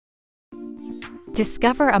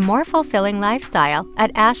Discover a more fulfilling lifestyle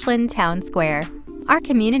at Ashland Town Square. Our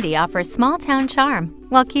community offers small-town charm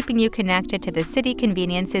while keeping you connected to the city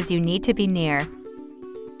conveniences you need to be near.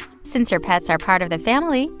 Since your pets are part of the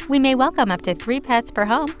family, we may welcome up to 3 pets per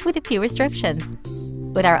home with a few restrictions.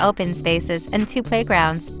 With our open spaces and 2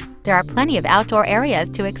 playgrounds, there are plenty of outdoor areas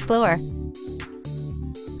to explore.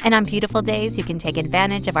 And on beautiful days, you can take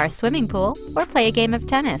advantage of our swimming pool or play a game of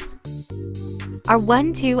tennis. Our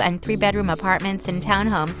 1-, 2-, and 3-bedroom apartments and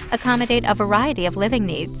townhomes accommodate a variety of living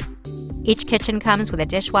needs. Each kitchen comes with a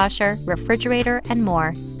dishwasher, refrigerator, and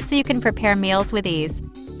more, so you can prepare meals with ease.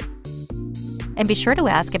 And be sure to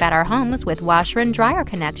ask about our homes with washer and dryer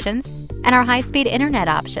connections and our high-speed internet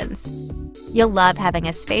options. You'll love having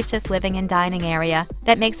a spacious living and dining area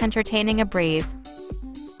that makes entertaining a breeze.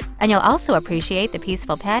 And you'll also appreciate the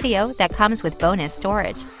peaceful patio that comes with bonus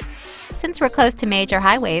storage. Since we're close to major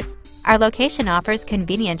highways, our location offers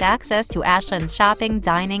convenient access to Ashland's shopping,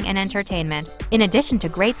 dining, and entertainment, in addition to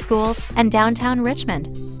great schools and downtown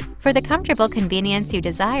Richmond. For the comfortable convenience you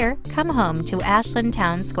desire, come home to Ashland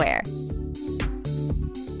Town Square.